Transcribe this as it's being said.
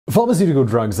Pharmaceutical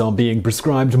drugs are being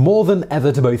prescribed more than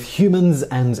ever to both humans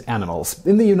and animals.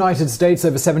 In the United States,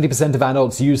 over 70% of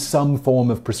adults use some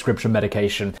form of prescription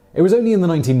medication. It was only in the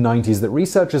 1990s that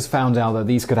researchers found out that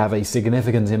these could have a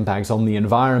significant impact on the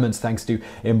environment thanks to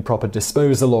improper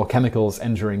disposal or chemicals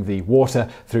entering the water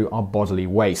through our bodily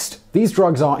waste. These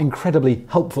drugs are incredibly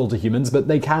helpful to humans, but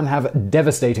they can have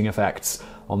devastating effects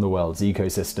on the world's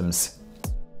ecosystems.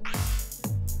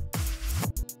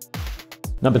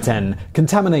 Number 10.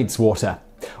 Contaminates water.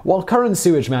 While current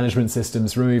sewage management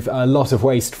systems remove a lot of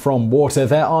waste from water,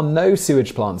 there are no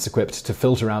sewage plants equipped to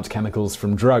filter out chemicals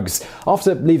from drugs.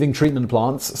 After leaving treatment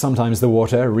plants, sometimes the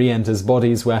water re-enters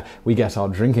bodies where we get our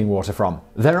drinking water from.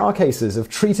 There are cases of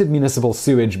treated municipal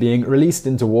sewage being released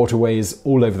into waterways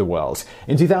all over the world.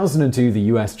 In 2002, the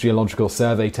US Geological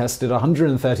Survey tested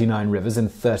 139 rivers in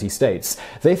 30 states.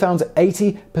 They found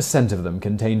 80% of them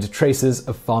contained traces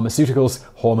of pharmaceuticals,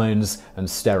 hormones, and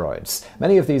steroids.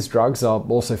 Many of these drugs are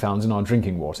also found in our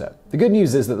drinking water. The good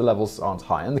news is that the levels aren't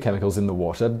high and the chemicals in the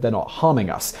water, they're not harming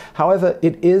us. However,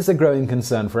 it is a growing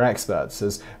concern for experts,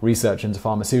 as research into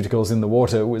pharmaceuticals in the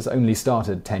water was only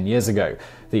started 10 years ago.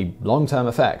 The long-term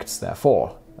effects,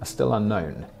 therefore, are still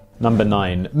unknown. Number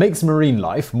 9. Makes marine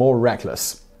life more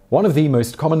reckless. One of the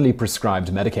most commonly prescribed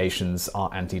medications are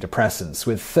antidepressants,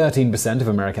 with 13% of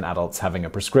American adults having a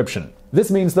prescription. This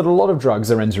means that a lot of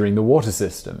drugs are entering the water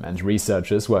system, and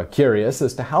researchers were curious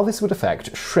as to how this would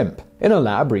affect shrimp. In a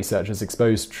lab, researchers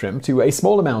exposed shrimp to a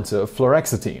small amount of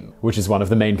fluoxetine, which is one of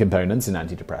the main components in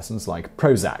antidepressants like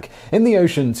Prozac. In the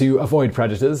ocean, to avoid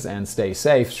predators and stay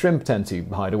safe, shrimp tend to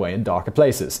hide away in darker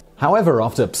places. However,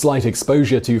 after slight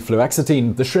exposure to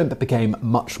fluoxetine, the shrimp became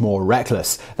much more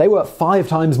reckless. They were 5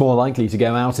 times more likely to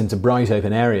go out into bright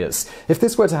open areas. If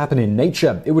this were to happen in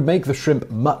nature, it would make the shrimp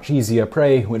much easier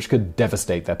prey, which could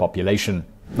devastate their population.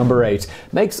 Number 8.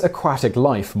 Makes aquatic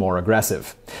life more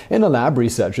aggressive. In a lab,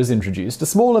 researchers introduced a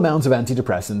small amount of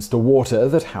antidepressants to water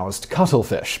that housed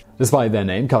cuttlefish. Despite their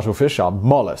name, cuttlefish are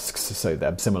mollusks, so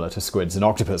they're similar to squids and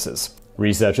octopuses.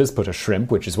 Researchers put a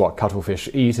shrimp, which is what cuttlefish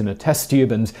eat, in a test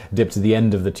tube and dipped the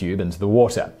end of the tube into the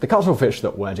water. The cuttlefish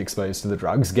that weren't exposed to the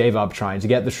drugs gave up trying to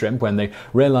get the shrimp when they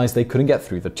realized they couldn't get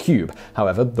through the tube.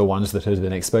 However, the ones that had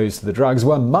been exposed to the drugs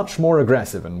were much more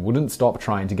aggressive and wouldn't stop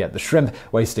trying to get the shrimp,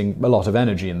 wasting a lot of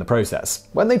energy in the process.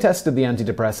 When they tested the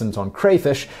antidepressant on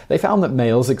crayfish, they found that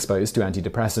males exposed to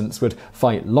antidepressants would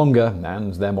fight longer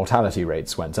and their mortality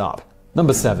rates went up.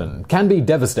 Number 7. Can be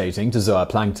devastating to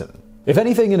zooplankton. If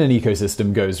anything in an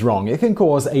ecosystem goes wrong, it can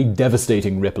cause a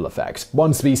devastating ripple effect.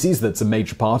 One species that's a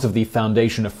major part of the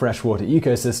foundation of freshwater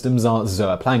ecosystems are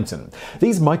zooplankton.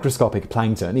 These microscopic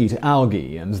plankton eat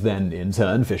algae, and then in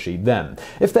turn fish eat them.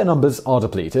 If their numbers are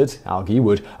depleted, algae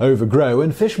would overgrow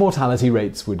and fish mortality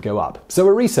rates would go up. So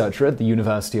a researcher at the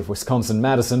University of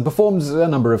Wisconsin-Madison performed a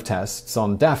number of tests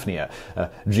on Daphnia, a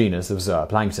genus of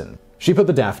zooplankton. She put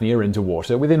the Daphnia into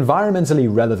water with environmentally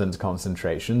relevant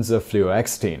concentrations of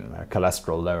fluoxetine, a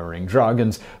cholesterol-lowering drug,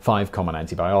 and 5 common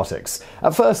antibiotics.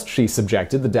 At first, she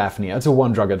subjected the Daphnia to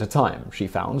 1 drug at a time. She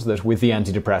found that with the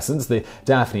antidepressants, the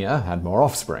Daphnia had more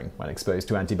offspring. When exposed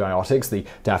to antibiotics, the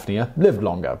Daphnia lived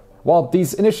longer. While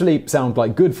these initially sound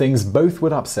like good things, both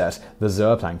would upset the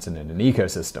zooplankton in an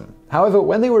ecosystem. However,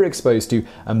 when they were exposed to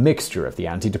a mixture of the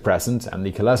antidepressant and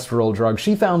the cholesterol drug,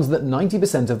 she found that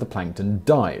 90% of the plankton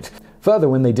died. Further,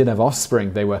 when they did have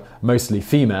offspring, they were mostly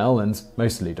female and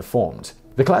mostly deformed.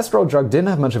 The cholesterol drug didn't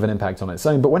have much of an impact on its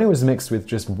own, but when it was mixed with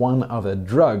just one other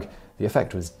drug, the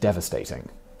effect was devastating.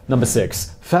 Number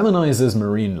 6. Feminizes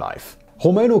marine life.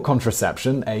 Hormonal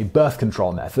contraception, a birth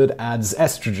control method, adds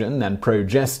estrogen and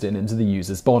progestin into the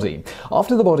user's body.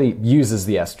 After the body uses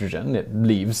the estrogen, it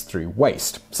leaves through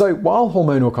waste. So while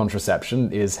hormonal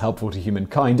contraception is helpful to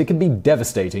humankind, it can be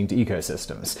devastating to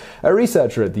ecosystems. A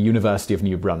researcher at the University of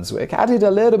New Brunswick added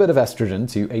a little bit of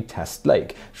estrogen to a test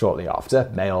lake. Shortly after,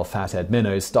 male fathead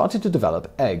minnows started to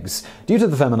develop eggs. Due to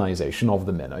the feminization of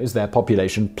the minnows, their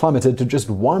population plummeted to just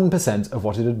 1% of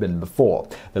what it had been before.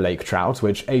 The lake trout,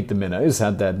 which ate the minnows,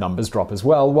 had their numbers drop as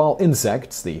well, while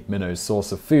insects, the minnows'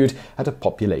 source of food, had a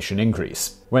population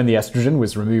increase. When the estrogen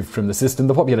was removed from the system,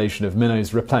 the population of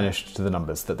minnows replenished to the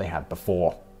numbers that they had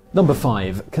before. Number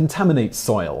 5. Contaminates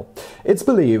soil. It's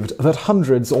believed that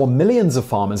hundreds or millions of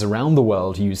farmers around the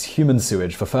world use human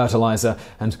sewage for fertilizer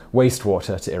and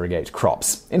wastewater to irrigate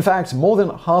crops. In fact, more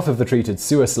than half of the treated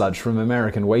sewer sludge from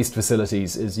American waste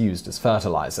facilities is used as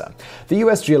fertilizer. The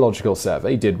US Geological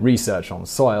Survey did research on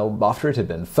soil after it had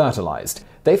been fertilized.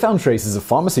 They found traces of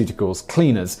pharmaceuticals,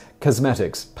 cleaners,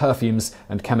 cosmetics, perfumes,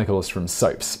 and chemicals from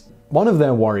soaps. One of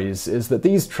their worries is that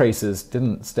these traces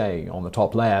didn't stay on the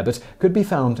top layer, but could be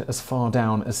found as far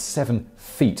down as 7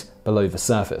 feet below the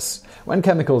surface. When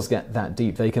chemicals get that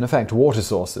deep, they can affect water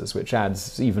sources, which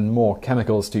adds even more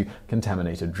chemicals to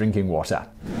contaminated drinking water.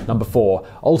 Number 4.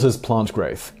 Alters plant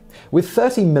growth. With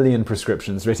 30 million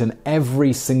prescriptions written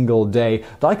every single day,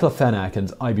 diclofenac and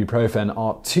ibuprofen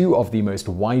are 2 of the most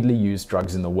widely used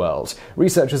drugs in the world.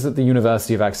 Researchers at the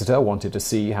University of Exeter wanted to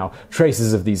see how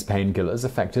traces of these painkillers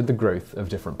affected the growth of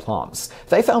different plants.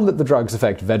 They found that the drugs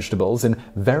affect vegetables in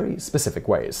very specific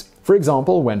ways. For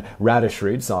example, when radish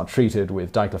roots are treated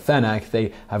with diclofenac,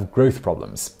 they have growth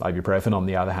problems. Ibuprofen, on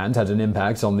the other hand, had an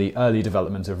impact on the early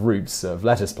development of roots of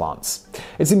lettuce plants.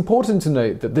 It's important to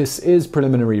note that this is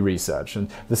preliminary research, and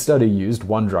the study used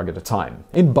 1 drug at a time.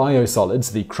 In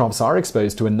biosolids, the crops are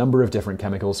exposed to a number of different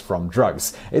chemicals from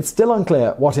drugs. It's still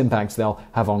unclear what impact they'll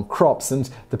have on crops and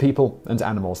the people and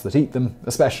animals that eat them,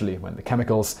 especially when the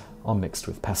chemicals are mixed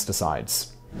with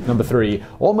pesticides. Number 3.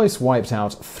 Almost wiped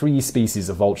out 3 species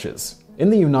of vultures. In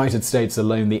the United States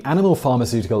alone, the animal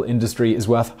pharmaceutical industry is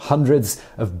worth hundreds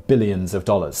of billions of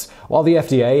dollars. While the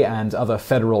FDA and other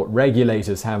federal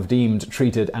regulators have deemed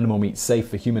treated animal meat safe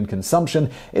for human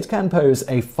consumption, it can pose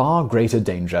a far greater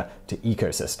danger to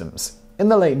ecosystems. In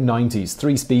the late 90s,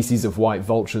 3 species of white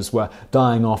vultures were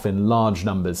dying off in large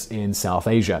numbers in South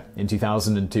Asia. In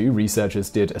 2002, researchers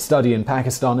did a study in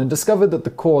Pakistan and discovered that the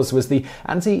cause was the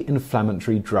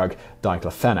anti-inflammatory drug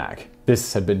diclofenac.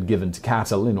 This had been given to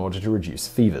cattle in order to reduce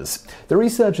fevers. The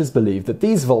researchers believed that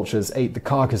these vultures ate the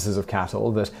carcasses of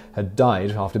cattle that had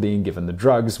died after being given the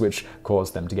drugs, which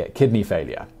caused them to get kidney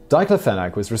failure.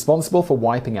 Diclofenac was responsible for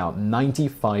wiping out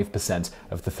 95%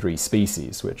 of the 3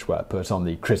 species, which were put on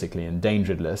the critically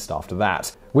endangered list after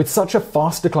that. With such a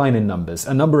fast decline in numbers,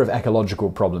 a number of ecological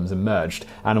problems emerged.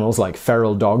 Animals like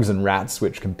feral dogs and rats,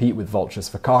 which compete with vultures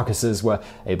for carcasses, were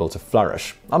able to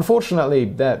flourish. Unfortunately,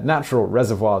 they're natural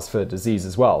reservoirs for disease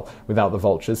as well. Without the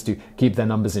vultures to keep their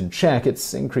numbers in check,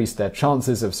 it's increased their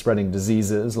chances of spreading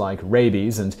diseases like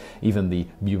rabies and even the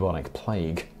bubonic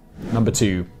plague. Number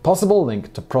 2. Possible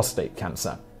link to prostate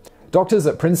cancer. Doctors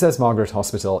at Princess Margaret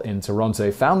Hospital in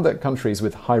Toronto found that countries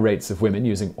with high rates of women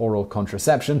using oral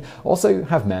contraception also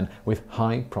have men with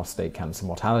high prostate cancer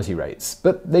mortality rates.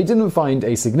 But they didn't find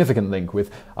a significant link with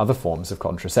other forms of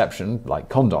contraception, like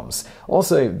condoms.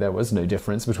 Also, there was no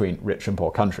difference between rich and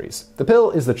poor countries. The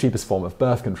pill is the cheapest form of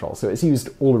birth control, so it's used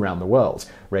all around the world.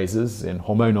 Raises in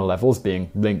hormonal levels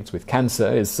being linked with cancer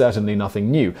is certainly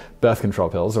nothing new. Birth control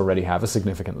pills already have a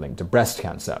significant link to breast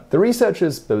cancer. The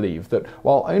researchers believe that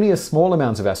while only a small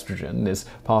amount of estrogen is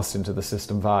passed into the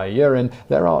system via urine,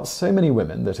 there are so many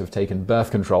women that have taken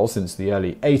birth control since the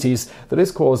early 80s that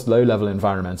it's caused low-level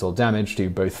environmental damage to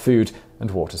both food and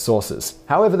water sources.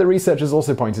 However, the researchers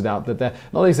also pointed out that they're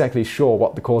not exactly sure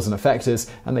what the cause and effect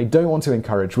is, and they don't want to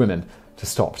encourage women to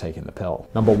stop taking the pill.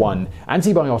 Number 1.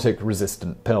 Antibiotic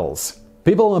resistant pills.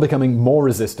 People are becoming more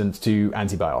resistant to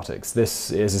antibiotics.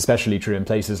 This is especially true in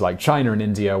places like China and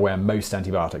India, where most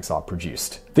antibiotics are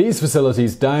produced. These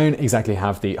facilities don't exactly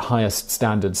have the highest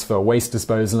standards for waste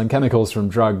disposal, and chemicals from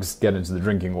drugs get into the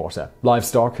drinking water.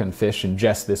 Livestock and fish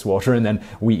ingest this water, and then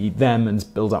we eat them and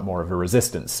build up more of a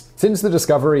resistance. Since the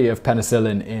discovery of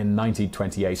penicillin in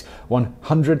 1928,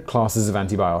 100 classes of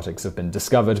antibiotics have been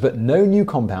discovered, but no new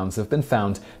compounds have been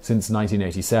found since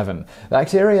 1987.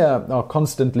 Bacteria are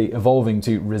constantly evolving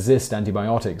to resist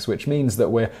antibiotics, which means that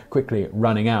we're quickly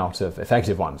running out of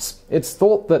effective ones. It's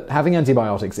thought that having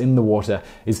antibiotics in the water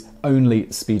is only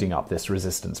speeding up this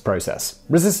resistance process.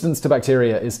 Resistance to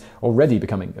bacteria is already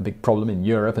becoming a big problem in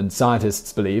Europe, and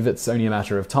scientists believe it's only a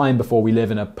matter of time before we live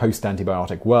in a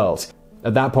post-antibiotic world.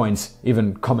 At that point,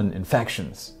 even common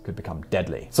infections could become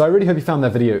deadly. So I really hope you found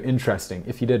that video interesting.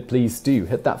 If you did, please do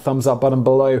hit that thumbs up button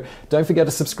below. Don't forget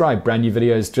to subscribe. Brand new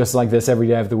videos just like this every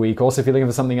day of the week. Also, if you're looking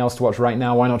for something else to watch right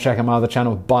now, why not check out my other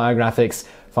channel, Biographics.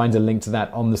 Find a link to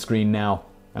that on the screen now.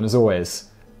 And as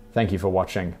always, thank you for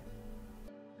watching.